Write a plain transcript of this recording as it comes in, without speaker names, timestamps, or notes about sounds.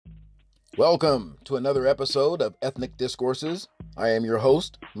Welcome to another episode of Ethnic Discourses. I am your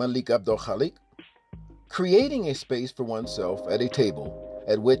host, Malik Abdul Khalik. Creating a space for oneself at a table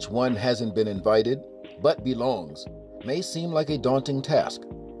at which one hasn't been invited but belongs may seem like a daunting task.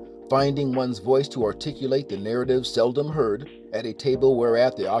 Finding one's voice to articulate the narrative seldom heard at a table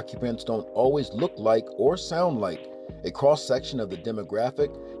whereat the occupants don't always look like or sound like a cross-section of the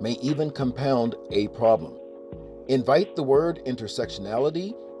demographic may even compound a problem. Invite the word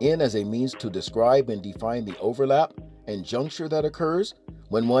intersectionality in as a means to describe and define the overlap and juncture that occurs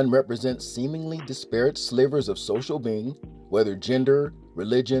when one represents seemingly disparate slivers of social being, whether gender,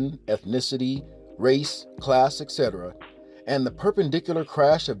 religion, ethnicity, race, class, etc., and the perpendicular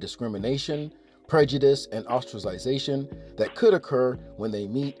crash of discrimination, prejudice, and ostracization that could occur when they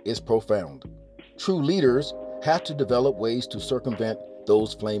meet is profound. True leaders have to develop ways to circumvent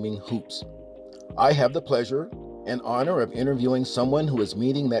those flaming hoops. I have the pleasure and honor of interviewing someone who is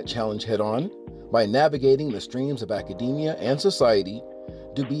meeting that challenge head on by navigating the streams of academia and society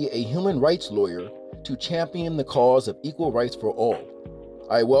to be a human rights lawyer to champion the cause of equal rights for all.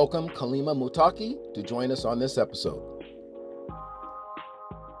 I welcome Khalima Muttaqi to join us on this episode.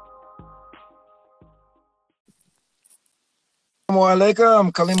 Assalamu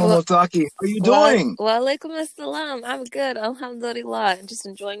alaikum, Khalima Wa- Muttaqi. How are you doing? Walaikum assalam. I'm good. Alhamdulillah. I'm just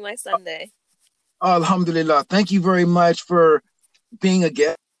enjoying my Sunday. Alhamdulillah. Thank you very much for being a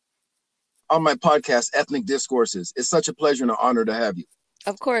guest on my podcast, Ethnic Discourses. It's such a pleasure and an honor to have you.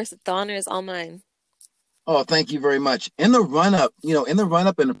 Of course, the honor is all mine. Oh, thank you very much. In the run-up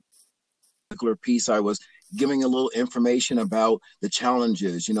in a particular piece, I was giving a little information about the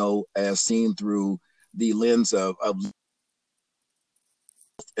challenges, as seen through the lens of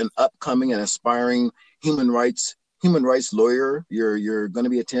an upcoming and aspiring human rights lawyer. You're going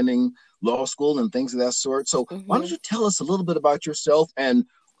to be attending law school and things of that sort. So why don't you tell us a little bit about yourself and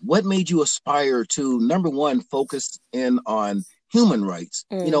what made you aspire to, number one, focus in on human rights,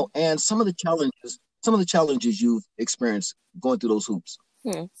 and some of the challenges you've experienced going through those hoops.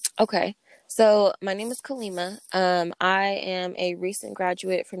 Okay. So my name is Khalima. I am a recent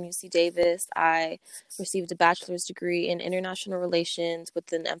graduate from UC Davis. I received a bachelor's degree in international relations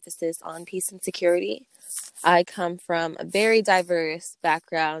with an emphasis on peace and security. I come from a very diverse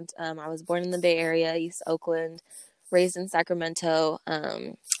background. I was born in the Bay Area, East Oakland, raised in Sacramento.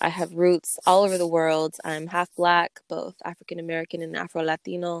 I have roots all over the world. I'm half Black, both African American and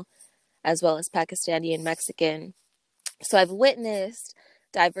Afro-Latino, as well as Pakistani and Mexican. So I've witnessed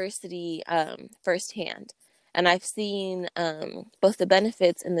diversity firsthand. And I've seen both the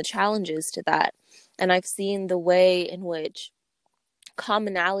benefits and the challenges to that. And I've seen the way in which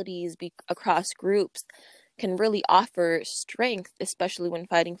commonalities across groups can really offer strength, especially when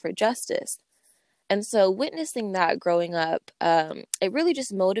fighting for justice. And so witnessing that growing up, it really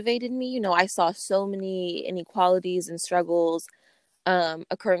just motivated me. I saw so many inequalities and struggles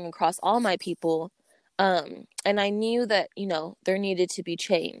occurring across all my people. And I knew that, there needed to be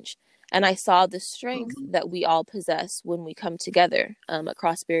change. And I saw the strength that we all possess when we come together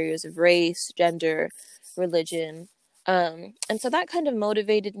across barriers of race, gender, religion. And so that kind of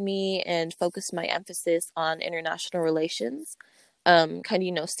motivated me and focused my emphasis on international relations,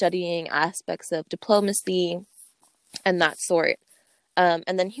 studying aspects of diplomacy and that sort.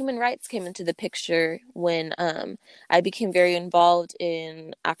 And then human rights came into the picture when I became very involved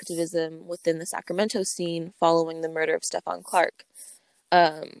in activism within the Sacramento scene following the murder of Stephon Clark.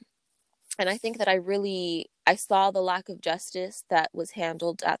 And I think that I saw the lack of justice that was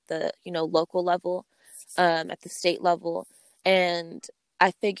handled at the, local level, at the state level. And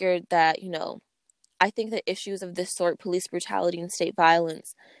I figured that, I think that issues of this sort, police brutality and state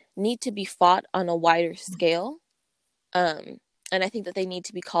violence, need to be fought on a wider scale. And I think that they need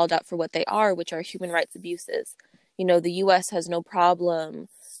to be called out for what they are, which are human rights abuses. The U.S. has no problem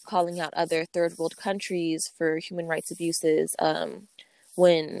calling out other third world countries for human rights abuses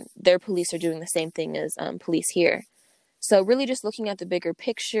when their police are doing the same thing as police here. So really just looking at the bigger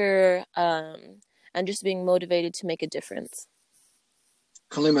picture and just being motivated to make a difference.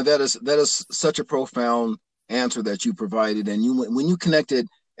 Khalima, that is such a profound answer that you provided. And when you connected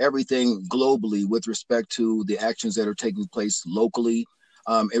everything globally with respect to the actions that are taking place locally,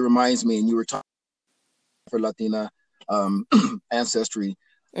 it reminds me, and you were talking for Latina ancestry,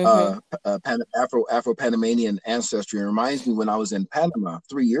 Afro-Panamanian ancestry. It reminds me when I was in Panama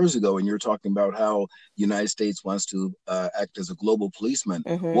 3 years ago, and you're talking about how the United States wants to act as a global policeman.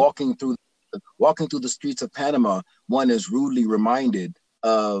 Walking through the streets of Panama, one is rudely reminded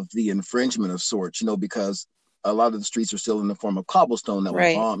of the infringement of sorts, because a lot of the streets are still in the form of cobblestone that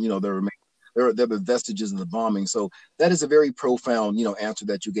was bombed, there remain there were vestiges of the bombing. So that is a very profound, answer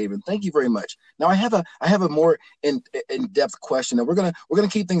that you gave, and thank you very much. Now I have a more in-depth question, and we're gonna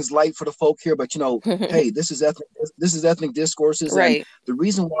keep things light for the folk here, but hey, this is ethnic discourses, and Right. the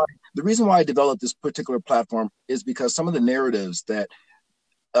reason why I developed this particular platform is because some of the narratives that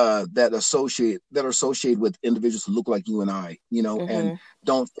are associated with individuals who look like you and I, and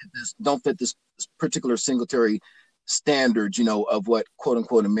don't fit this particular singletary standard, of what quote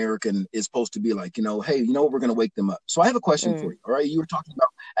unquote American is supposed to be like. Hey, we're going to wake them up. So I have a question for you. All right, you were talking about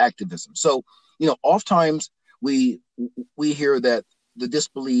activism. So oftentimes we hear that the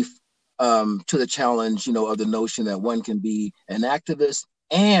disbelief to the challenge, of the notion that one can be an activist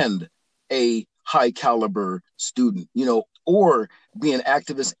and a high caliber student, or be an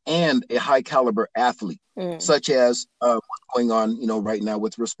activist and a high caliber athlete, such as what's going on, right now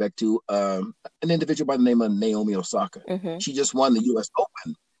with respect to an individual by the name of Naomi Osaka. She just won the U.S.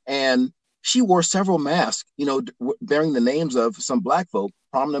 Open, and she wore several masks, bearing the names of some Black folk,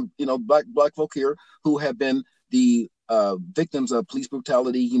 prominent, black folk here who have been the victims of police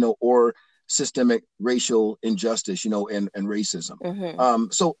brutality, or systemic racial injustice, and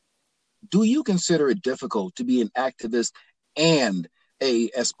racism. So do you consider it difficult to be an activist and a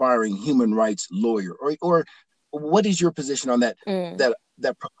aspiring human rights lawyer, or what is your position on that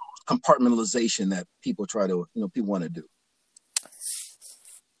that compartmentalization that people try to people want to do?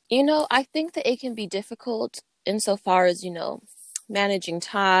 I think that it can be difficult insofar as managing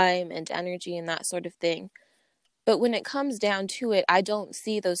time and energy and that sort of thing. But when it comes down to it, I don't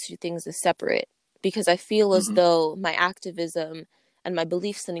see those two things as separate, because I feel as though my activism and my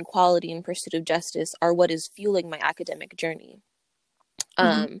beliefs in equality and pursuit of justice are what is fueling my academic journey.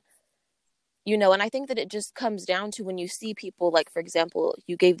 And I think that it just comes down to when you see people, like, for example,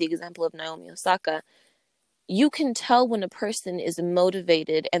 you gave the example of Naomi Osaka, you can tell when a person is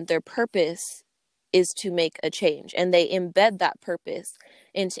motivated and their purpose is to make a change, and they embed that purpose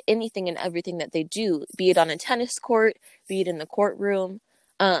into anything and everything that they do, be it on a tennis court, be it in the courtroom.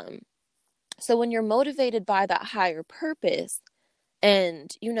 So when you're motivated by that higher purpose,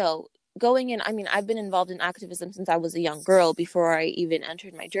 and, going in, I've been involved in activism since I was a young girl, before I even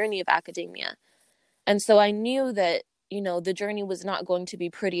entered my journey of academia. And so I knew that, the journey was not going to be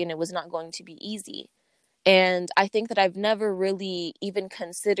pretty, and it was not going to be easy. And I think that I've never really even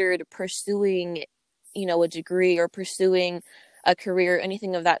considered pursuing, a degree or pursuing a career,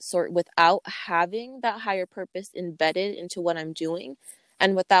 anything of that sort, without having that higher purpose embedded into what I'm doing,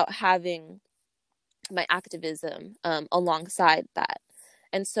 and without having my activism alongside that.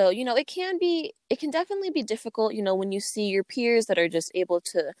 And so, it can definitely be difficult, when you see your peers that are just able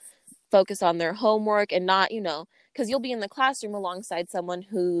to focus on their homework and not, because you'll be in the classroom alongside someone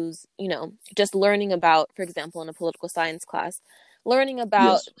who's, just learning about, for example, in a political science class, learning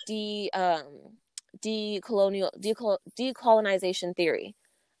about decolonization theory.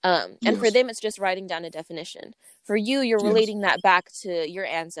 And for them, it's just writing down a definition. For you, you're relating that back to your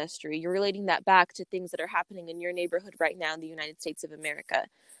ancestry. You're relating that back to things that are happening in your neighborhood right now in the United States of America.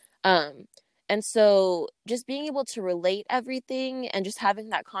 And so just being able to relate everything and just having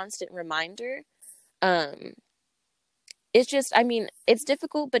that constant reminder, it's just, it's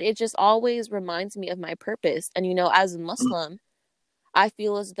difficult, but it just always reminds me of my purpose. And, as a Muslim, I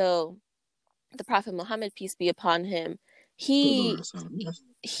feel as though the Prophet Muhammad, peace be upon him, he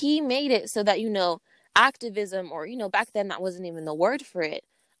made it so that, activism, or, back then that wasn't even the word for it.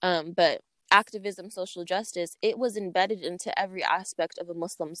 But activism, social justice, it was embedded into every aspect of a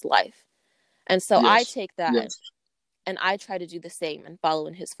Muslim's life. And so I take that and I try to do the same and follow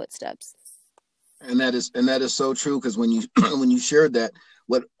in his footsteps. And that is so true, because when you when you shared that,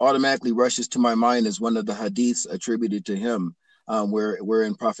 what automatically rushes to my mind is one of the hadiths attributed to him,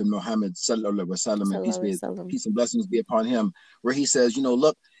 wherein Prophet Muhammad sallallahu alaihi wasallam, peace and blessings be upon him, where he says,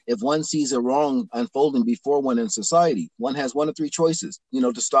 look, if one sees a wrong unfolding before one in society, one has one of three choices,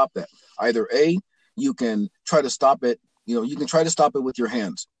 to stop that. Either A, you can try to stop it, you can try to stop it with your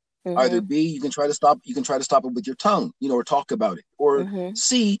hands. Either B, you can try to stop it with your tongue, or talk about it. Or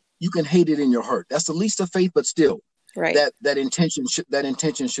C, you can hate it in your heart. That's the least of faith, but still, that intention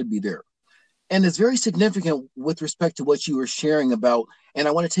should be there. And it's very significant with respect to what you were sharing about. And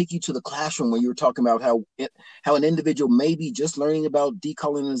I want to take you to the classroom where you were talking about how an individual may be just learning about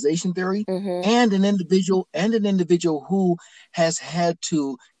decolonization theory, and an individual who has had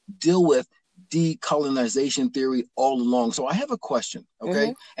to deal with decolonization theory all along. So I have a question,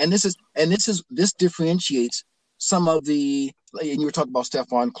 okay? And this differentiates some of the, and you were talking about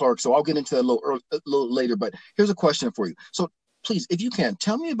Stephon Clark, so I'll get into that a little later, but here's a question for you. So please, if you can,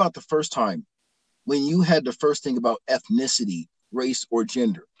 tell me about the first time when you had to first think about ethnicity, race, or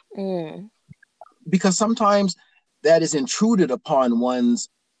gender. because sometimes that is intruded upon one's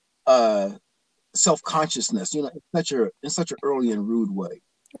uh, self-consciousness, in such an early and rude way.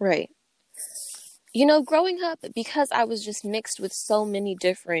 Right. Growing up, because I was just mixed with so many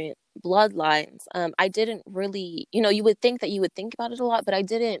different bloodlines, I didn't really, you would think that you would think about it a lot, but I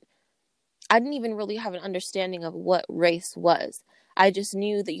didn't even really have an understanding of what race was. I just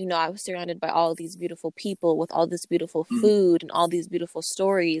knew that, I was surrounded by all these beautiful people with all this beautiful Mm-hmm. food and all these beautiful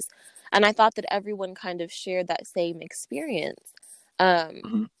stories. And I thought that everyone kind of shared that same experience.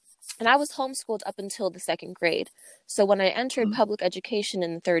 Mm-hmm. And I was homeschooled up until the second grade. So when I entered Mm-hmm. public education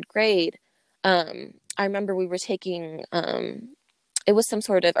in the third grade, I remember we were taking, it was some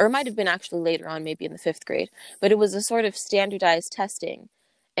sort of, or it might have been actually later on, maybe in the fifth grade, but it was a sort of standardized testing.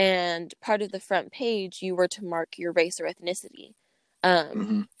 And part of the front page, you were to mark your race or ethnicity.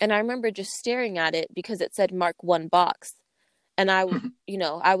 Mm-hmm. And I remember just staring at it because it said mark one box. And I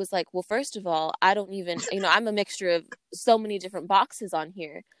was like, well, first of all, I don't even, I'm a mixture of so many different boxes on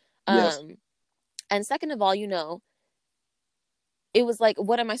here. Yes. And second of all, it was like,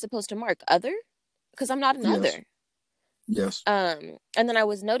 what am I supposed to mark? Other? Because I'm not an Yes. other. Yes. And then I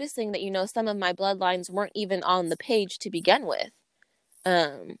was noticing that, some of my bloodlines weren't even on the page to begin with.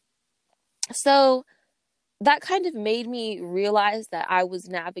 So that kind of made me realize that I was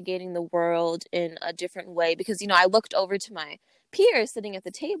navigating the world in a different way because, I looked over to my peers sitting at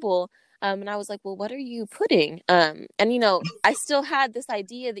the table, and I was like, well, what are you putting? And, I still had this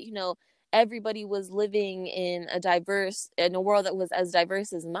idea that, everybody was living in a world that was as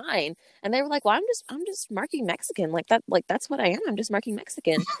diverse as mine. And they were like, well, I'm just marking Mexican like that. Like, that's what I am. I'm just marking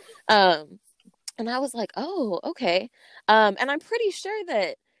Mexican. And I was like, oh, okay. And I'm pretty sure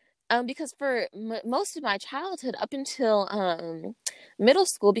that, because for most of my childhood up until middle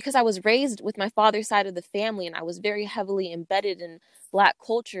school, because I was raised with my father's side of the family and I was very heavily embedded in Black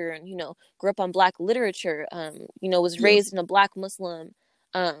culture and, grew up on Black literature, was Yes. raised in a Black Muslim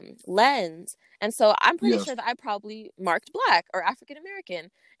lens. And so I'm pretty Yes. sure that I probably marked Black or African American.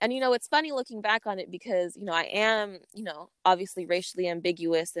 And, it's funny looking back on it because, I am, obviously racially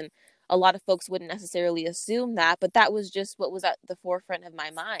ambiguous and a lot of folks wouldn't necessarily assume that, but that was just what was at the forefront of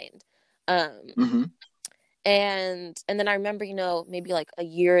my mind. Mm-hmm. And then I remember, maybe like a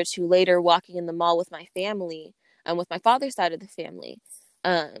year or two later walking in the mall with my family and with my father's side of the family.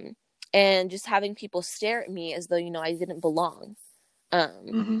 And just having people stare at me as though, I didn't belong.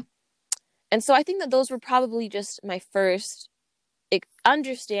 Mm-hmm. And so I think that those were probably just my first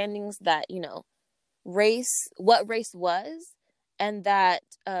understandings that, what race was, and that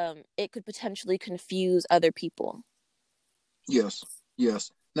it could potentially confuse other people. Yes. Yes.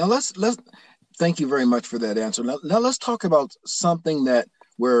 Now let's thank you very much for that answer. Now let's talk about something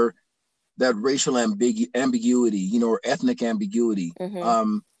where that racial ambiguity, or ethnic ambiguity,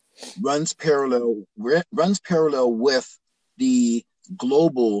 Mm-hmm. runs parallel with the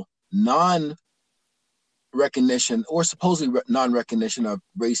global non-recognition or supposedly non-recognition of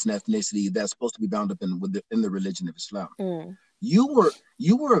race and ethnicity that's supposed to be bound up in the religion of Islam. Mm. You were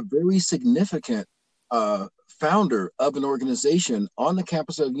a very significant founder of an organization on the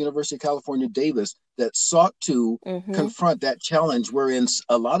campus of University of California, Davis, that sought to Mm-hmm. confront that challenge. Wherein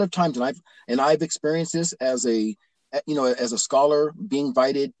a lot of times, and I've experienced this as a scholar, being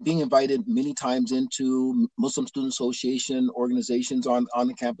invited many times into Muslim Student Association organizations on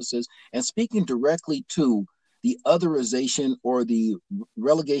the campuses and speaking directly to the otherization or the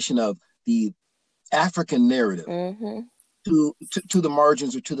relegation of the African narrative. Mm-hmm. To the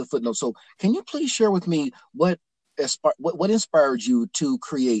margins or to the footnotes. So can you please share with me what inspired you to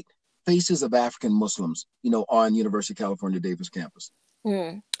create Faces of African Muslims, on University of California, Davis campus?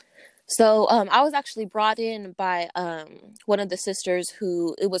 Mm. So I was actually brought in by one of the sisters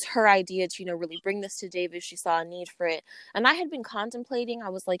who, it was her idea to, really bring this to Davis. She saw a need for it. And I had been contemplating, I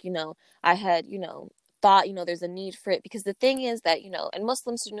was like, I had, thought, there's a need for it because the thing is that, and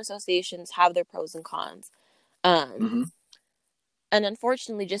Muslim student associations have their pros and cons. Mm-hmm. And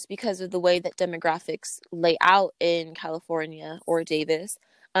unfortunately, just because of the way that demographics lay out in California or Davis,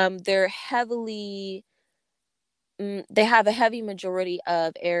 they're heavily, they have a heavy majority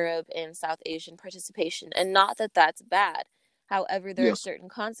of Arab and South Asian participation. And not that that's bad. However, there are Yes. certain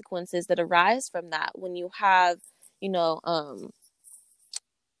consequences that arise from that when you have,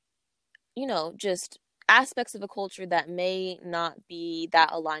 just aspects of a culture that may not be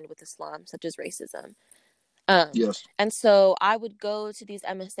that aligned with Islam, such as racism. Yes. And so I would go to these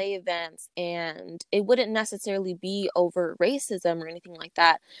MSA events and it wouldn't necessarily be over racism or anything like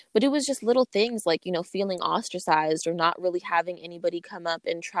that, but it was just little things like, feeling ostracized or not really having anybody come up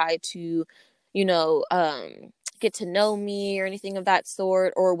and try to, get to know me or anything of that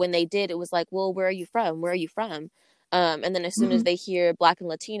sort. Or when they did, it was like, well, where are you from? Where are you from? And then as soon as they hear Black and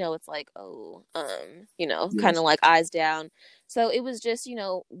Latino, it's like, oh, kind of like eyes down. So it was just,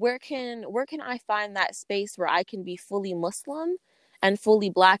 where can I find that space where I can be fully Muslim and fully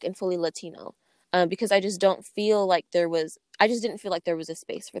Black and fully Latino? Because I just didn't feel like there was a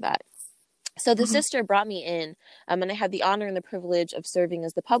space for that. So the sister brought me in, and I had the honor and the privilege of serving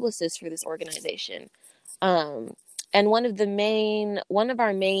as the publicist for this organization. And one of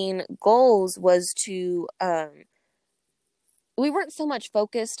our main goals was to, we weren't so much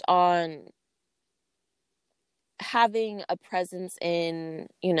focused on having a presence in,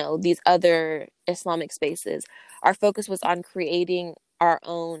 these other Islamic spaces. Our focus was on creating our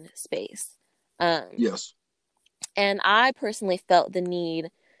own space. Yes. And I personally felt the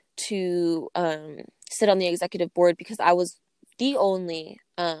need to sit on the executive board because I was the only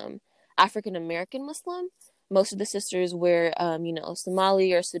African American Muslim. Most of the sisters were,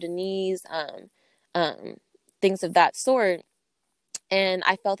 Somali or Sudanese, things of that sort. And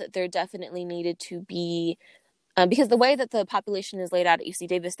I felt that there definitely needed to be, because the way that the population is laid out at UC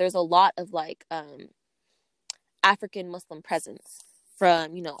Davis, there's a lot of like African Muslim presence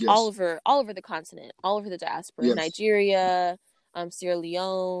from, all over the continent, all over the diaspora, Nigeria, Sierra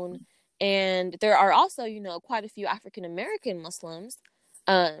Leone. And there are also, quite a few African American Muslims.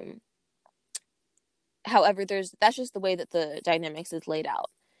 However, that's just the way that the dynamics is laid out.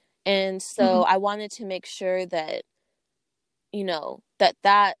 And so I wanted to make sure that,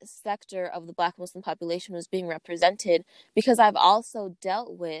 that sector of the Black Muslim population was being represented, because I've also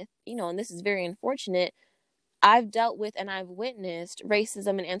dealt with, and this is very unfortunate, I've dealt with and I've witnessed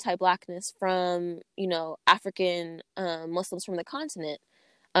racism and anti-Blackness from, African Muslims from the continent,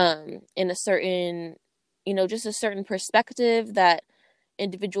 in a certain, just a certain perspective that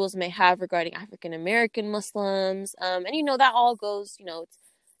individuals may have regarding African American Muslims. And, that all goes,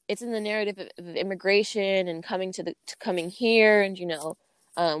 it's in the narrative of immigration and coming here and,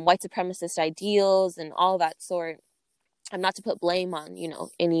 white supremacist ideals and all that sort. I'm not to put blame on,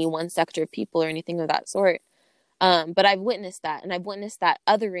 any one sector of people or anything of that sort. But I've witnessed that, and I've witnessed that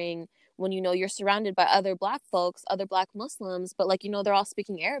othering when, you're surrounded by other Black folks, other Black Muslims, but like, they're all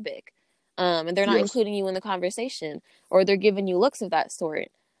speaking Arabic, and they're not including you in the conversation, or they're giving you looks of that sort.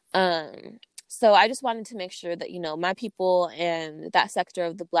 So I just wanted to make sure that, my people and that sector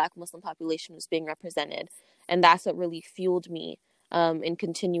of the Black Muslim population was being represented. And that's what really fueled me in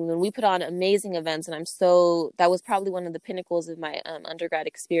continuing. And we put on amazing events, and that was probably one of the pinnacles of my undergrad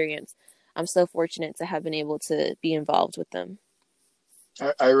experience. I'm so fortunate to have been able to be involved with them.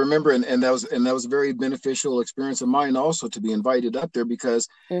 I remember, and that was a very beneficial experience of mine also, to be invited up there, because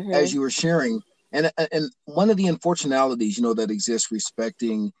as you were sharing, and one of the unfortunalities, that exists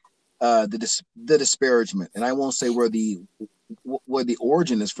respecting the disparagement, and I won't say where the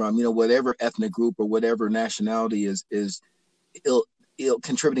origin is from, whatever ethnic group or whatever nationality is ill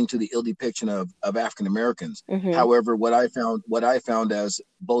contributing to the ill depiction of African Americans. However, what I found as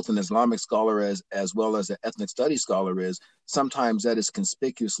both an Islamic scholar as well as an ethnic studies scholar is sometimes that is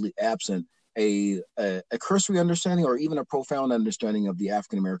conspicuously absent a cursory understanding or even a profound understanding of the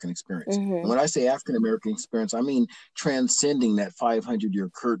African American experience. And when I say African American experience, I mean transcending that 500-year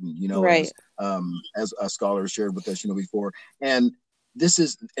curtain, right. as a scholar shared with us, before. And this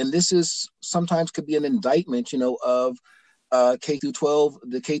is sometimes could be an indictment, of K through 12,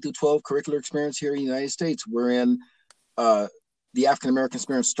 the K through 12 curricular experience here in the United States, wherein the African American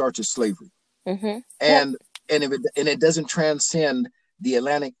experience starts as slavery, and it doesn't transcend the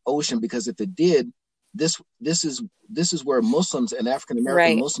Atlantic Ocean, because if it did, this is where Muslims and African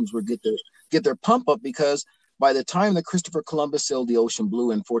American Muslims would get their pump up, because by the time that Christopher Columbus sailed the ocean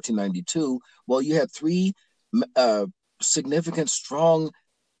blue in 1492, well, you had three significant, strong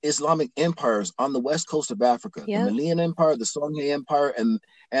Islamic empires on the west coast of Africa: the Malian Empire, the Songhai Empire,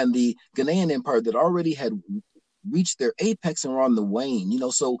 and the Ghanaian Empire that already had reached their apex and were on the wane.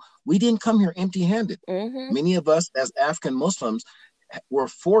 So we didn't come here empty-handed. Many of us as African Muslims were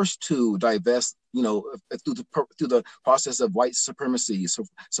forced to divest, through the process of white supremacy,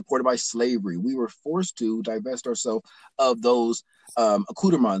 supported by slavery. We were forced to divest ourselves of those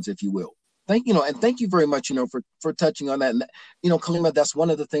accoutrements, if you will. Thank you very much, for touching on that. And, Khalima, that's one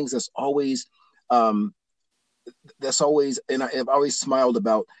of the things that's always, and I've always smiled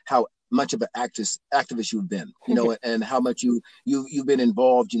about how much of an activist you've been, and how much you've been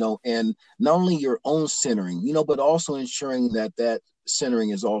involved, in not only your own centering, but also ensuring that centering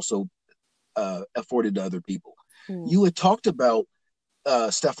is also afforded to other people. You had talked about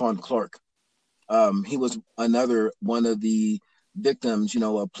Stephon Clark. He was another one of the victims,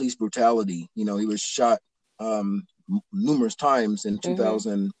 of police brutality. He was shot numerous times in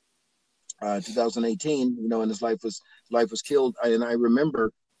Mm-hmm. 2018, and his life was killed. And I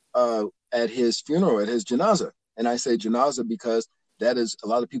remember at his funeral, at his janazah, and I say janazah because that is, a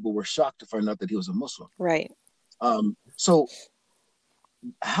lot of people were shocked to find out that he was a Muslim. Right. So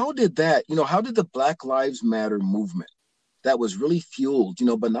how did the Black Lives Matter movement that was really fueled,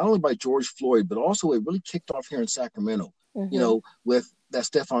 but not only by George Floyd, but also it really kicked off here in Sacramento, Mm-hmm. with that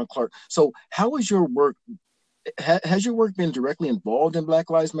Stephon Clark. So how is your work? Has your work been directly involved in Black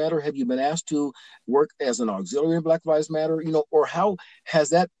Lives Matter? Have you been asked to work as an auxiliary in Black Lives Matter? Or how has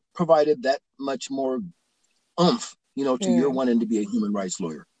that provided that much more oomph, to your Mm. wanting to be a human rights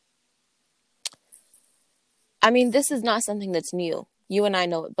lawyer? I mean, this is not something that's new. You and I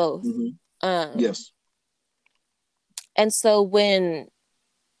know it both. Mm-hmm. Um, Yes. and so when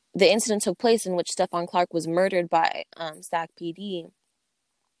the incident took place in which Stephon Clark was murdered by SAC PD,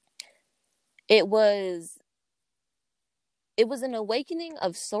 it was an awakening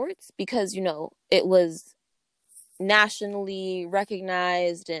of sorts because it was nationally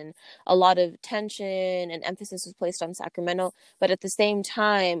recognized and a lot of tension and emphasis was placed on Sacramento. But at the same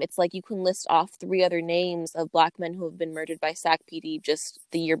time, it's like you can list off 3 other names of Black men who have been murdered by SAC PD just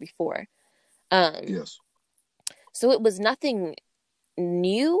the year before. Yes. So it was nothing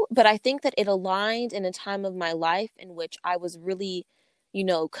new, but I think that it aligned in a time of my life in which I was really,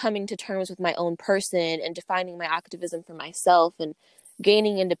 coming to terms with my own person and defining my activism for myself and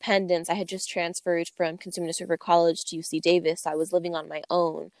gaining independence. I had just transferred from Consuming River College to UC Davis. I was living on my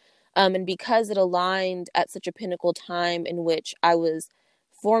own. And because it aligned at such a pinnacle time in which I was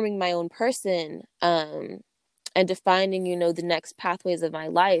forming my own person, and defining, the next pathways of my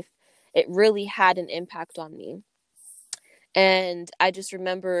life, it really had an impact on me. And I just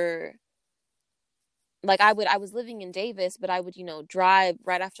remember, like, I was living in Davis, but I would, drive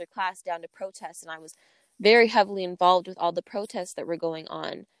right after class down to protest, and I was very heavily involved with all the protests that were going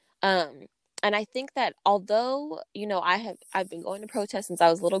on. Um, and I think that although, I've been going to protests since I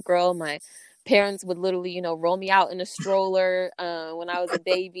was a little girl. My parents would literally, roll me out in a stroller when I was a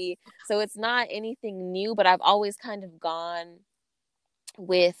baby. So it's not anything new, but I've always kind of gone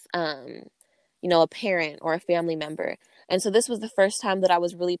with a parent or a family member. And so this was the first time that I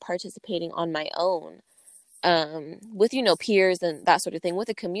was really participating on my own, with, peers and that sort of thing, with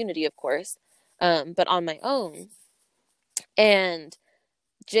a community, of course, but on my own. And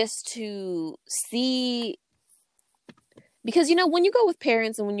just to see, because, when you go with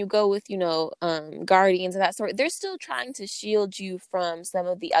parents and when you go with, guardians of that sort, they're still trying to shield you from some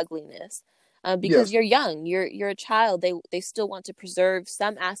of the ugliness. Because Yes. you're young, you're a child. They still want to preserve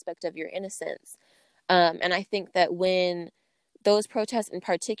some aspect of your innocence. And I think that when those protests in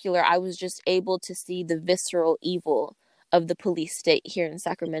particular, I was just able to see the visceral evil of the police state here in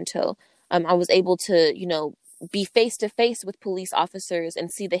Sacramento. I was able to, be face to face with police officers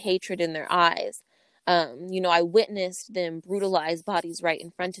and see the hatred in their eyes. I witnessed them brutalize bodies right in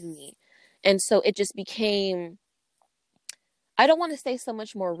front of me. And so it just became, I don't want to say so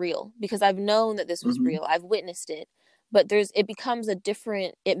much more real, because I've known that this was Mm-hmm. real. I've witnessed it. But it becomes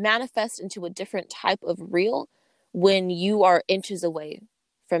it manifests into a different type of real when you are inches away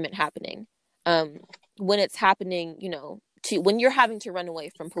from it happening. When it's happening, when you're having to run away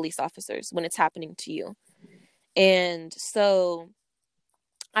from police officers, when it's happening to you. And so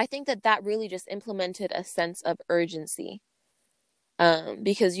I think that really just implemented a sense of urgency.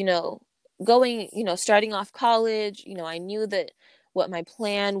 Because, starting off college, I knew that what my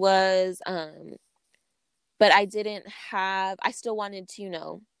plan was, but I still wanted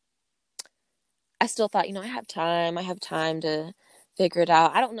to, I still thought, I have time to figure it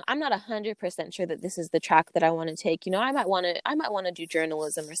out. I don't know. I'm not 100% sure that this is the track that I want to take. I might want to do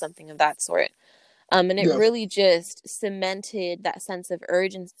journalism or something of that sort. And it Yes. really just cemented that sense of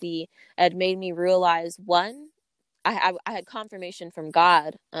urgency and made me realize, one, I had confirmation from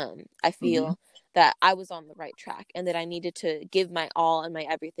God. I Mm-hmm. feel that I was on the right track and that I needed to give my all and my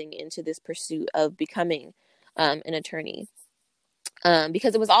everything into this pursuit of becoming an attorney.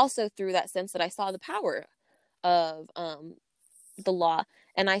 Because it was also through that sense that I saw the power of the law,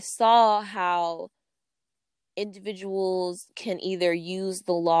 and I saw how individuals can either use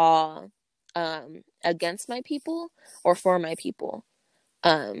the law against my people or for my people.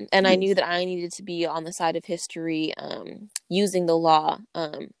 And I knew Yes. that I needed to be on the side of history, using the law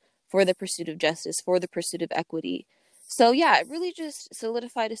for the pursuit of justice, for the pursuit of equity. So yeah, it really just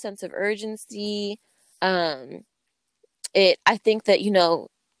solidified a sense of urgency. Um, I think that,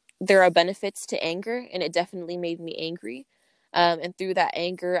 there are benefits to anger, and it definitely made me angry. And through that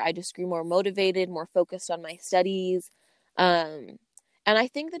anger, I just grew more motivated, more focused on my studies. And I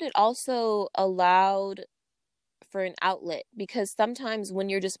think that it also allowed for an outlet, because sometimes when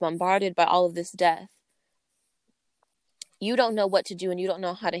you're just bombarded by all of this death, you don't know what to do and you don't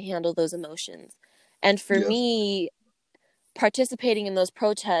know how to handle those emotions. And for Yes. me, participating in those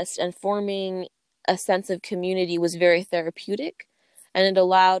protests and forming a sense of community was very therapeutic, and it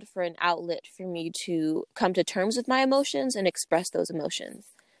allowed for an outlet for me to come to terms with my emotions and express those emotions.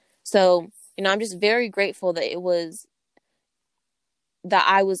 So, I'm just very grateful that I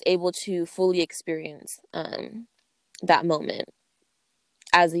was able to fully experience that moment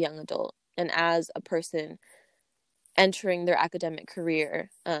as a young adult and as a person entering their academic career,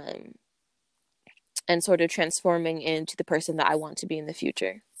 and sort of transforming into the person that I want to be in the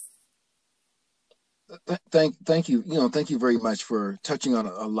future. Thank you. Thank you very much for touching on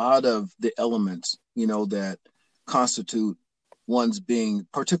a lot of the elements, that constitute one's being,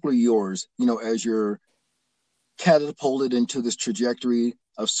 particularly yours, as you're catapulted into this trajectory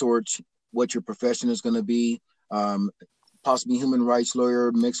of sorts, what your profession is going to be, possibly human rights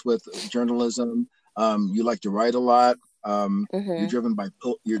lawyer mixed with journalism. You like to write a lot. You're driven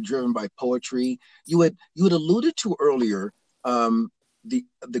by poetry. You had alluded to earlier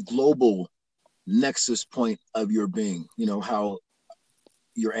the global nexus point of your being. How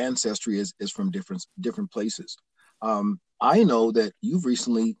your ancestry is from different places. I know that you've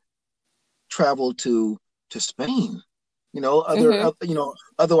recently traveled to Spain.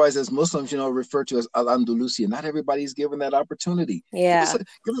 Otherwise as Muslims, referred to as Al-Andalusia. Not everybody's given that opportunity. Yeah.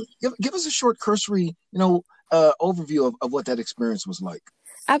 Give us a short cursory, overview of what that experience was like.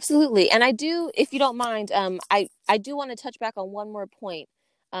 Absolutely. And I do, if you don't mind, I do want to touch back on one more point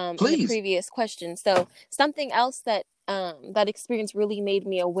in the previous question. So something else that that experience really made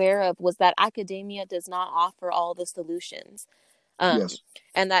me aware of was that academia does not offer all the solutions. Yes.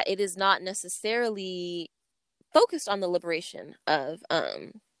 And that it is not necessarily focused on the liberation of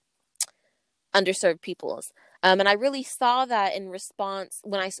underserved peoples. And I really saw that in response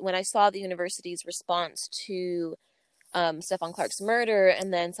when I saw the university's response to Stephon Clark's murder,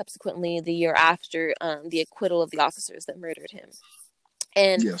 and then subsequently the year after the acquittal of the officers that murdered him.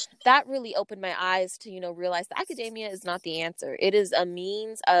 And yes. That really opened my eyes to, realize that academia is not the answer. It is a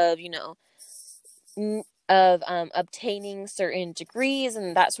means of, obtaining certain degrees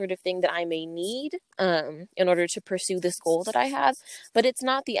and that sort of thing that I may need in order to pursue this goal that I have. But it's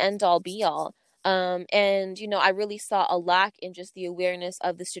not the end all be all. And I really saw a lack in just the awareness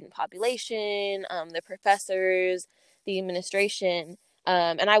of the student population, the professors, the administration.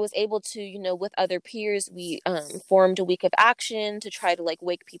 And I was able to, with other peers, we formed a week of action to try to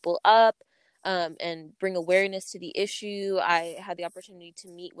wake people up and bring awareness to the issue. I had the opportunity to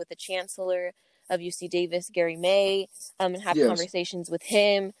meet with the chancellor of UC Davis, Gary May, and have conversations with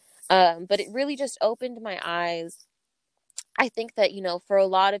him. But it really just opened my eyes. I think that, for a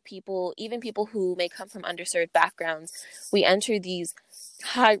lot of people, even people who may come from underserved backgrounds, we enter these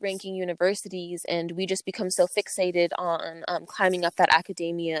high-ranking universities and we just become so fixated on climbing up that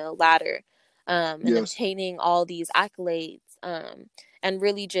academia ladder and obtaining all these accolades and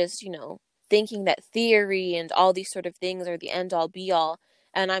really just, thinking that theory and all these sort of things are the end-all be-all.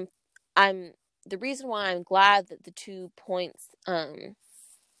 And I'm the reason why I'm glad that the 2 points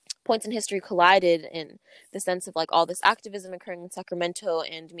in history collided in the sense of all this activism occurring in Sacramento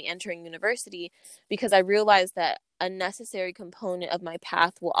and me entering university, because I realized that a necessary component of my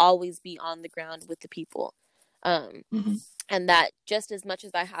path will always be on the ground with the people. And that just as much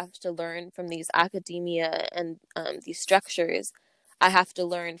as I have to learn from these academia and these structures, I have to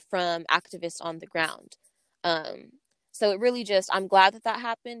learn from activists on the ground. So it really I'm glad that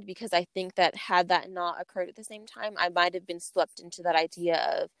happened, because I think that had that not occurred at the same time, I might have been swept into that idea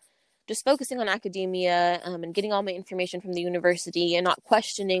of just focusing on academia and getting all my information from the university and not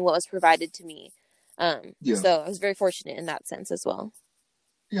questioning what was provided to me. So I was very fortunate in that sense as well.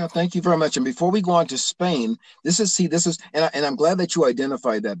 Yeah, thank you very much. And before we go on to Spain, and I'm glad that you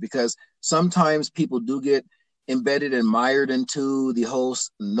identified that, because sometimes people do get embedded and mired into the whole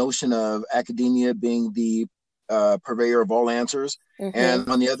notion of academia being the purveyor of all answers. And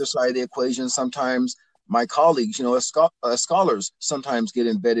on the other side of the equation, sometimes my colleagues, as scholars, sometimes get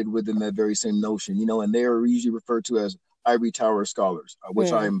embedded within that very same notion, and they are usually referred to as ivory tower scholars,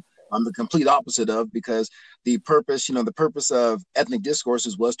 which I'm the complete opposite of, because the purpose of ethnic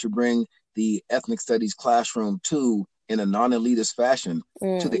discourses was to bring the ethnic studies classroom in a non-elitist fashion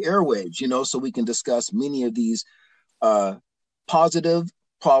to the airwaves, so we can discuss many of these positive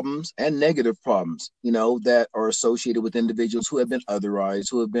problems and negative problems, that are associated with individuals who have been otherized,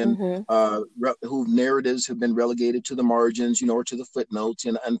 who have been, whose narratives have been relegated to the margins, or to the footnotes.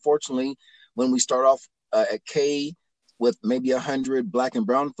 And unfortunately, when we start off at K, with maybe 100 Black and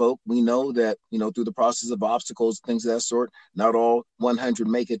brown folk, we know that, through the process of obstacles, things of that sort, not all 100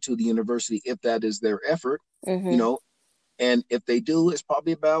 make it to the university if that is their effort, you Mm-hmm. know, and if they do, it's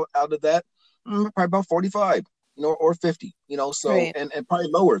probably about out of that, probably about 45, or 50, so, Right. and probably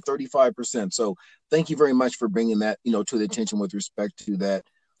lower, 35%. So thank you very much for bringing that, to the attention with respect to that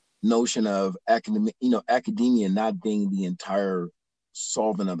notion of academia not being the entire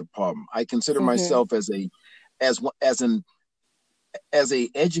solvent of the problem. I consider Mm-hmm. myself as an as a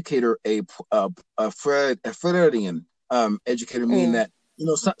educator, a Freudian educator, meaning Mm. that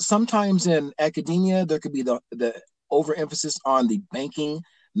sometimes in academia there could be the overemphasis on the banking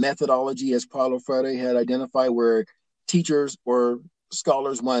methodology, as Paulo Freire had identified, where teachers or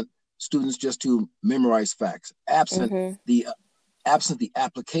scholars want students just to memorize facts, Mm-hmm. the absent the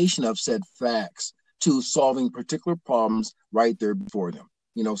application of said facts to solving particular problems right there before them.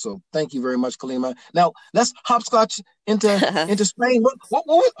 So thank you very much, Kalima. Now let's hopscotch into Spain. What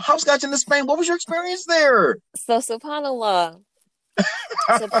was hopscotch into Spain? What was your experience there? So subhanallah,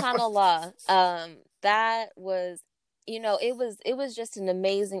 that was, it was just an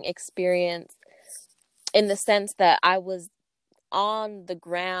amazing experience in the sense that I was on the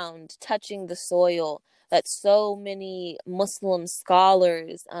ground, touching the soil that so many Muslim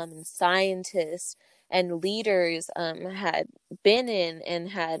scholars, and scientists and leaders, had been in and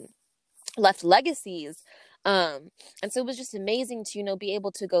had left legacies. And so it was just amazing to, be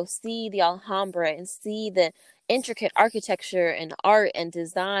able to go see the Alhambra and see the intricate architecture and art and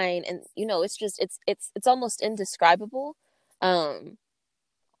design. And, it's just, it's almost indescribable. Um,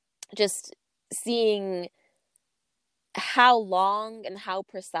 just seeing how long and how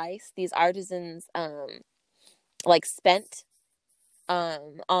precise these artisans, like spent,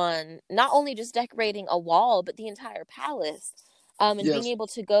 on not only just decorating a wall, but the entire palace, and being Yes, able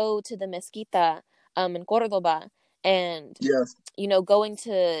to go to the Mezquita, in Cordoba, and, yes, going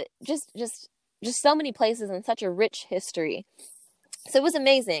to just so many places and such a rich history. So it was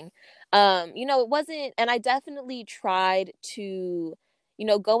amazing. It wasn't, and I definitely tried to,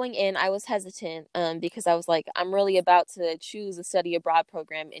 going in, I was hesitant, because I was like, I'm really about to choose a study abroad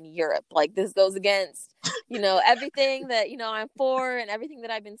program in Europe. Like, this goes against, everything that, I'm for and everything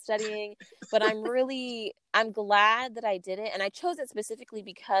that I've been studying. But I'm glad that I did it. And I chose it specifically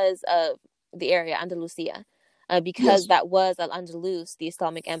because of the area, Andalusia, because yes, that was Al-Andalus, the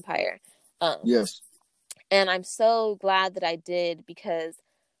Islamic Empire. Um, yes, and I'm so glad that I did, because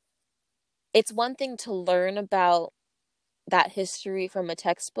it's one thing to learn about that history from a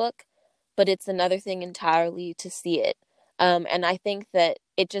textbook, but it's another thing entirely to see it. And I think that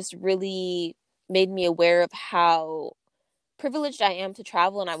it just really made me aware of how privileged I am to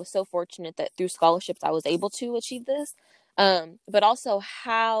travel. And I was so fortunate that through scholarships, I was able to achieve this. But also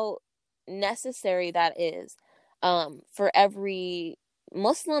how necessary that is, for every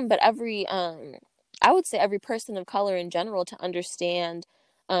Muslim, but I would say every person of color in general, to understand,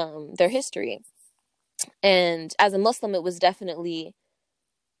 their history. And as a Muslim, it was just surreal.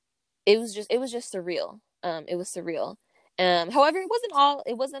 It was surreal. However,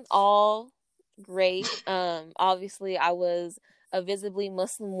 it wasn't all great. Obviously, I was a visibly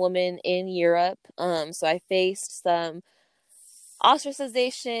Muslim woman in Europe. So I faced some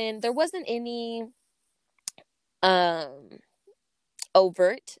ostracization. There wasn't any um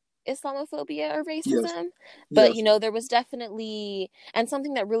overt Islamophobia or yes, racism, but, yes. there was definitely, and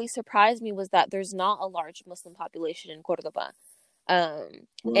something that really surprised me was that there's not a large Muslim population in Cordoba. Um,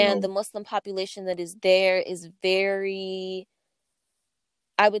 and the Wow. Muslim population that is there is very,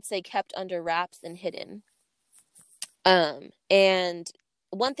 I would say, kept under wraps and hidden. And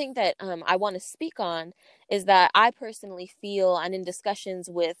one thing that, I want to speak on is that I personally feel, and in discussions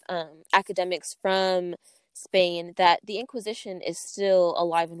with, academics from Spain, that the Inquisition is still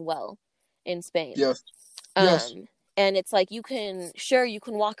alive and well in Spain. Yes, yes, Um, and it's like, you can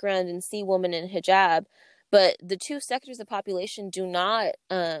walk around and see women in hijab, but the two sectors of population do not,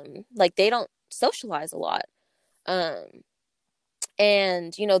 like, they don't socialize a lot. Um,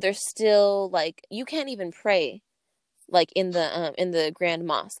 and, there's still, like, you can't even pray, like, in the Grand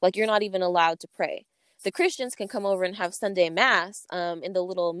Mosque. Like, you're not even allowed to pray. The Christians can come over and have Sunday mass, in the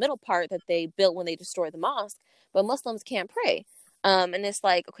little middle part that they built when they destroyed the mosque, but Muslims can't pray. And it's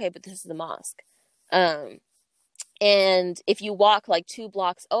like, okay, but this is the mosque. Um, and if you walk like 2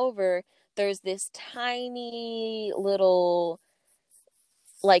 blocks over, there's this tiny little,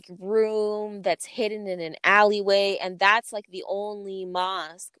 like, room that's hidden in an alleyway, and that's like the only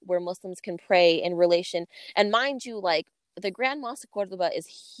mosque where Muslims can pray in relation. And mind you, like, the Grand Mosque of Cordoba is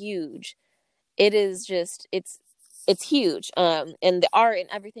huge. It is just, it's huge. And the art and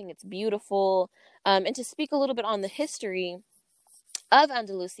everything, it's beautiful. And to speak a little bit on the history of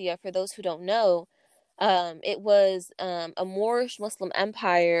Andalusia, for those who don't know, it was a Moorish Muslim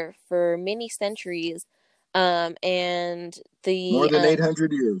empire for many centuries. And More the than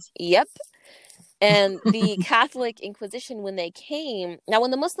 800 years. yep. And the Catholic Inquisition, when they came, now when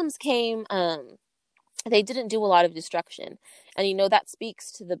the Muslims came, they didn't do a lot of destruction. And, you know, that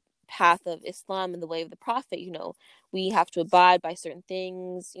speaks to the path of Islam and the way of the Prophet. You know, we have to abide by certain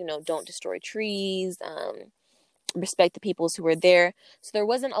things, you know, don't destroy trees, respect the peoples who were there. So there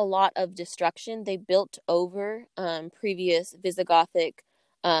wasn't a lot of destruction. They built over previous Visigothic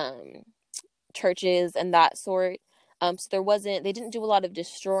churches and that sort. So they didn't do a lot of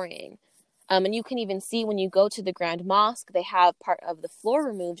destroying. And you can even see when you go to the Grand Mosque, they have part of the floor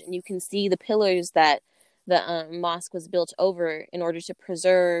removed, and you can see the pillars that the mosque was built over in order to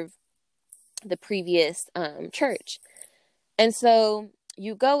preserve the previous church. And so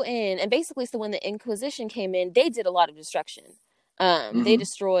you go in, and basically, so when the Inquisition came in, they did a lot of destruction. They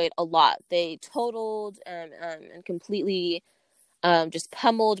destroyed a lot. They totaled and completely just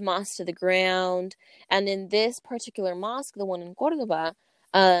pummeled mosques to the ground. And in this particular mosque, the one in Cordoba,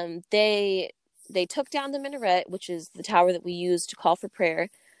 they took down the minaret, which is the tower that we use to call for prayer,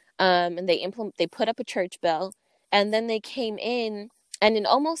 and they put up a church bell, and then they came in, and in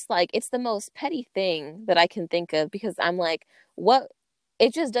almost like, it's the most petty thing that I can think of, because I'm like, what?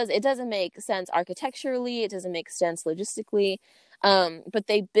 It doesn't make sense architecturally, it doesn't make sense logistically, but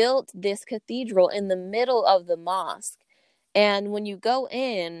they built this cathedral in the middle of the mosque, and when you go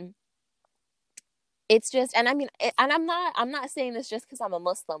in, it's just, and I mean, and I'm not saying this just because I'm a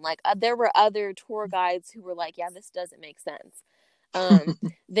Muslim. Like, there were other tour guides who were like, yeah, this doesn't make sense.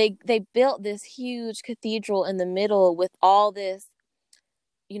 They built this huge cathedral in the middle with all this,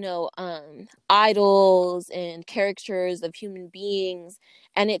 you know, idols and caricatures of human beings,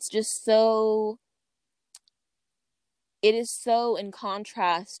 and it is so in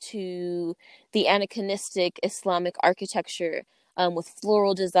contrast to the anachronistic Islamic architecture, with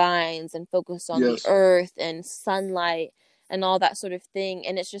floral designs and focus on the earth and sunlight and all that sort of thing.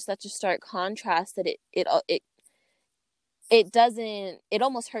 And it's just such a stark contrast that it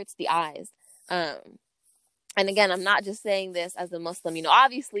almost hurts the eyes. And again, I'm not just saying this as a Muslim. You know,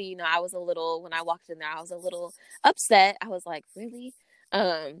 obviously, you know, when I walked in there, I was a little upset. I was like, really?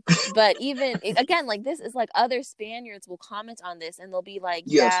 But even again, like, this is like, other Spaniards will comment on this and they'll be like,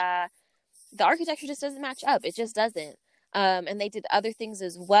 yeah, the architecture just doesn't match up. It just doesn't. And they did other things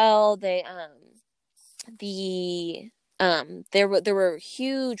as well. There were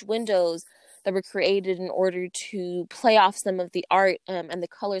huge windows that were created in order to play off some of the art and the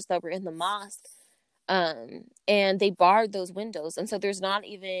colors that were in the mosque. And they barred those windows, and so there's not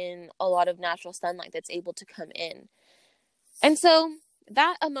even a lot of natural sunlight that's able to come in. And so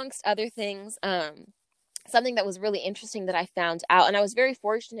that, amongst other things, something that was really interesting that I found out, and I was very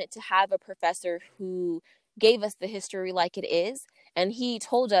fortunate to have a professor who gave us the history like it is, and he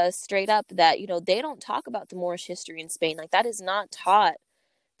told us straight up that, you know, they don't talk about the Moorish history in Spain. Like, that is not taught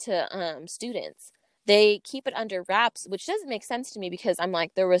to students. They keep it under wraps, which doesn't make sense to me, because I'm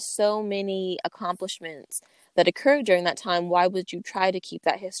like, there were so many accomplishments that occurred during that time. Why would you try to keep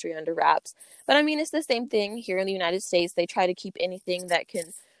that history under wraps? But I mean, it's the same thing here in the United States. They try to keep anything that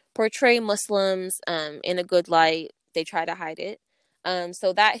can portray Muslims in a good light. They try to hide it.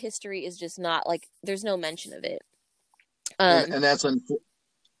 So that history is just not, like, there's no mention of it. And that's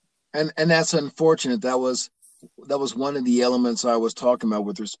unfortunate. That was one of the elements I was talking about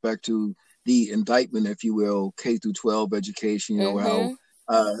with respect to the indictment, if you will, K through 12 education. You know, how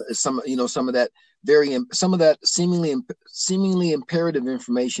some of that seemingly imperative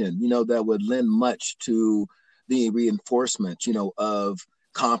information, you know, that would lend much to the reinforcement, you know, of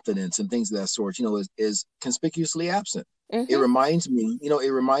confidence and things of that sort, you know, is conspicuously absent. It reminds me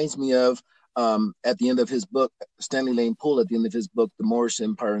of at the end of his book, Stanley Lane Poole, at the end of his book, The Moorish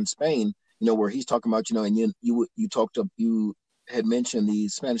Empire in Spain, you know, where he's talking about, you know, and you had mentioned the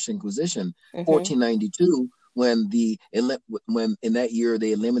Spanish Inquisition, 1492, when in that year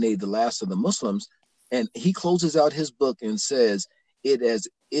they eliminated the last of the Muslims, and he closes out his book and says, it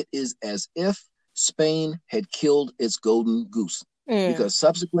is as if Spain had killed its golden goose. Because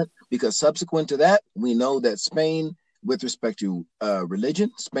subsequent to that, we know that Spain, with respect to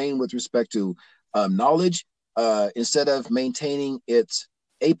religion, Spain with respect to knowledge, instead of maintaining its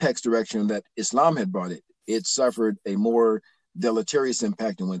apex direction that Islam had brought it suffered a more deleterious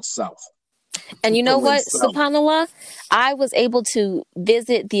impact and went south. And you know what, subhanAllah, I was able to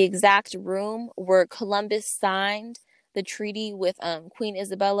visit the exact room where Columbus signed the treaty with Queen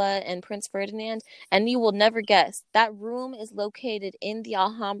Isabella and Prince Ferdinand, and you will never guess, that room is located in the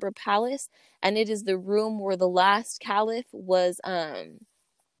Alhambra Palace, and it is the room where the last caliph was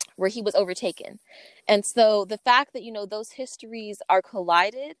where he was overtaken. And so the fact that, those histories are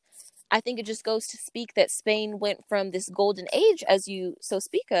collided, I think it just goes to speak that Spain went from this golden age, as you so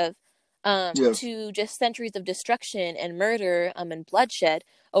speak of, Yes. to just centuries of destruction and murder and bloodshed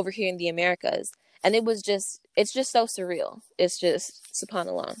over here in the Americas. And it's just so surreal. It's just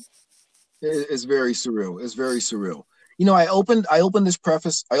subhanallah. It's very surreal. It's very surreal. I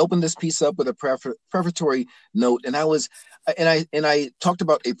opened this piece up with a prefatory note, and I talked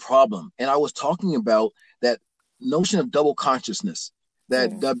about a problem, and I was talking about that notion of double consciousness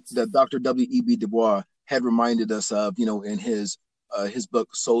that Dr. W.E.B. Du Bois had reminded us of, in his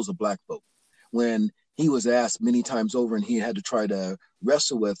book Souls of Black Folk, when he was asked many times over, and he had to try to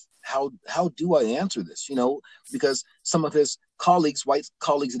wrestle with how do I answer this, because some of his white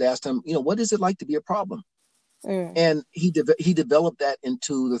colleagues had asked him, what is it like to be a problem? And he developed that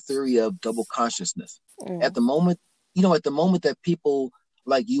into the theory of double consciousness. At the moment that people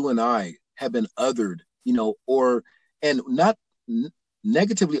like you and I have been othered, and not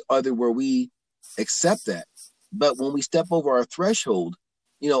negatively othered where we accept that, but when we step over our threshold,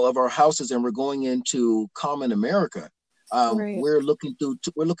 of our houses and we're going into common America, Right. we're looking through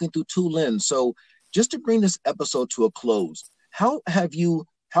two lenses. So just to bring this episode to a close, how have you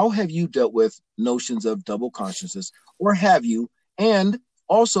dealt with notions of double consciousness, or have you? And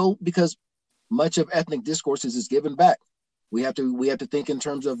also, because much of ethnic discourses is given back, we have to think in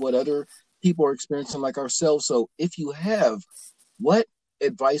terms of what other people are experiencing like ourselves. So if you have, what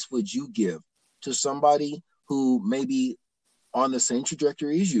advice would you give to somebody who may be on the same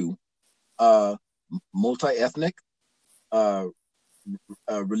trajectory as you, multi-ethnic,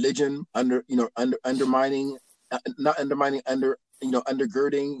 religion undermining, not undermining,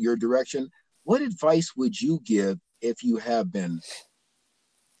 undergirding your direction? What advice would you give if you have been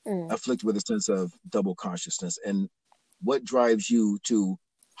afflicted with a sense of double consciousness, and what drives you to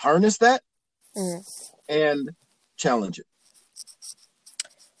harness that and challenge it?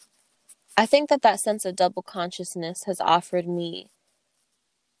 I think that sense of double consciousness has offered me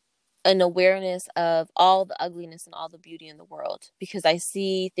an awareness of all the ugliness and all the beauty in the world, because I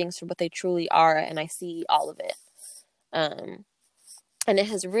see things for what they truly are, and I see all of it. And it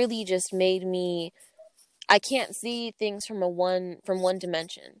has really just made me, I can't see things from one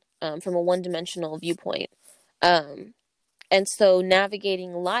dimension, from a one-dimensional viewpoint. And so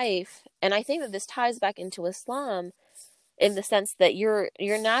navigating life, and I think that this ties back into Islam, in the sense that you're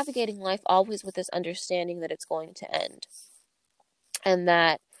navigating life always with this understanding that it's going to end, and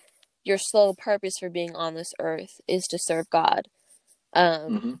that your sole purpose for being on this earth is to serve God.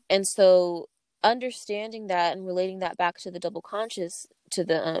 And so understanding that and relating that back to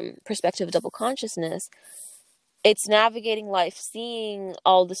the perspective of double consciousness, it's navigating life, seeing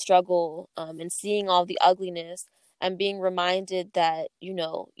all the struggle, and seeing all the ugliness, and being reminded that,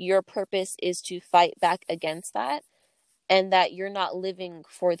 your purpose is to fight back against that, and that you're not living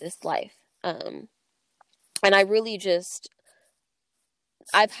for this life. And I really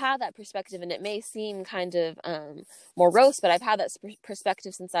I've had that perspective, and it may seem kind of morose, but I've had that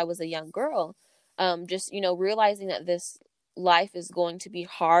perspective since I was a young girl. Just, realizing that this life is going to be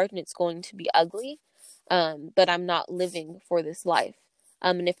hard and it's going to be ugly, but I'm not living for this life.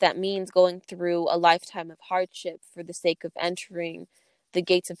 And if that means going through a lifetime of hardship for the sake of entering the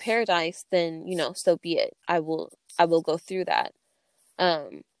gates of paradise, then, so be it. I will go through that.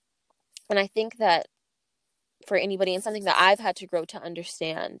 And I think that for anybody, and something that I've had to grow to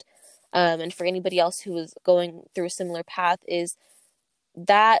understand, and for anybody else who is going through a similar path, is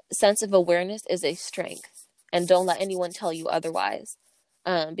that sense of awareness is a strength, and don't let anyone tell you otherwise,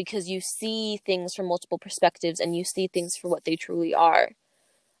 because you see things from multiple perspectives, and you see things for what they truly are.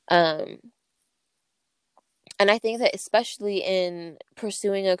 And I think that especially in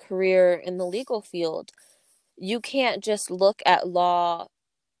pursuing a career in the legal field, you can't just look at law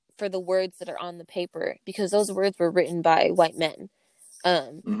for the words that are on the paper, because those words were written by white men.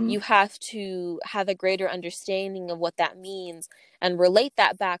 You have to have a greater understanding of what that means, and relate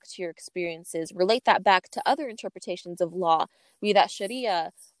that back to your experiences, relate that back to other interpretations of law, be that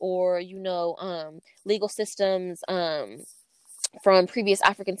Sharia or, legal systems from previous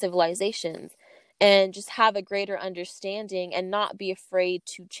African civilizations, and just have a greater understanding and not be afraid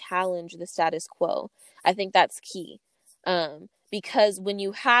to challenge the status quo. I think that's key. Because when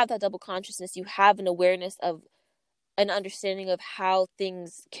you have that double consciousness, you have an awareness of an understanding of how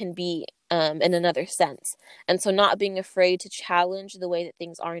things can be in another sense. And so not being afraid to challenge the way that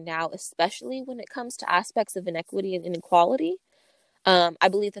things are now, especially when it comes to aspects of inequity and inequality, I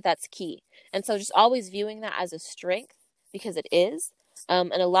believe that that's key. And so just always viewing that as a strength, because it is,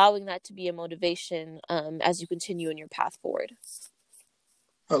 and allowing that to be a motivation as you continue in your path forward.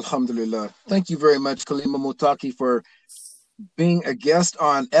 Alhamdulillah. Thank you very much, Kalima Mutaki, for being a guest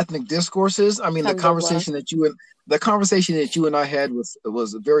on Ethnic Discourses. I mean, the conversation that you and I had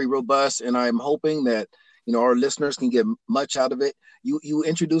was very robust, and I'm hoping that our listeners can get much out of it. You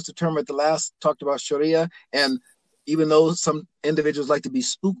introduced the term at the last, talked about Sharia, and even though some individuals like to be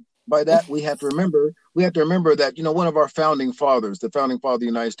spooked by that, we have to remember that one of our founding fathers, the founding father of the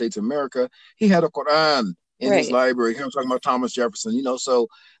United States of America, he had a Quran in his library. Here I'm talking about Thomas Jefferson. So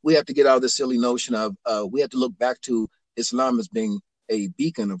we have to get out of the silly notion of we have to look back to Islam as being a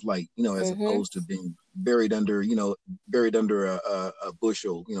beacon of light, as opposed to being buried under a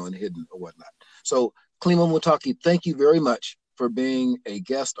bushel, and hidden or whatnot. So, Kalima Mutaki, thank you very much for being a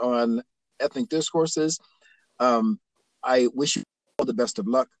guest on Ethnic Discourses. I wish you all the best of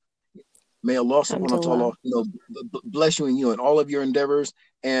luck. May Allah subhanahu wa ta'ala, bless you in all of your endeavors.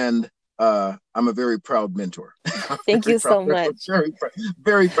 And I'm a very proud mentor. Thank you so much. Very,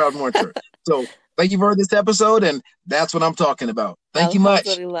 very proud mentor. So thank you for this episode, and that's what I'm talking about. Thank you much.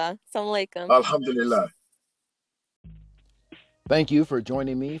 Alhamdulillah. Assalamu alaikum. Alhamdulillah. Thank you for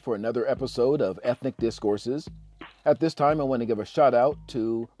joining me for another episode of Ethnic Discourses. At this time, I want to give a shout out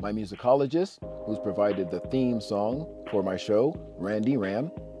to my musicologist who's provided the theme song for my show, Randy Ram.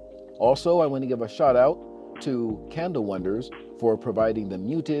 Also, I want to give a shout out to Candle Wonders for providing the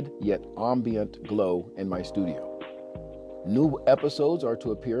muted yet ambient glow in my studio. New episodes are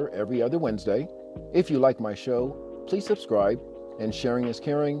to appear every other Wednesday. If you like my show, please subscribe, and sharing is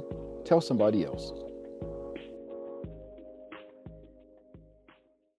caring. Tell somebody else.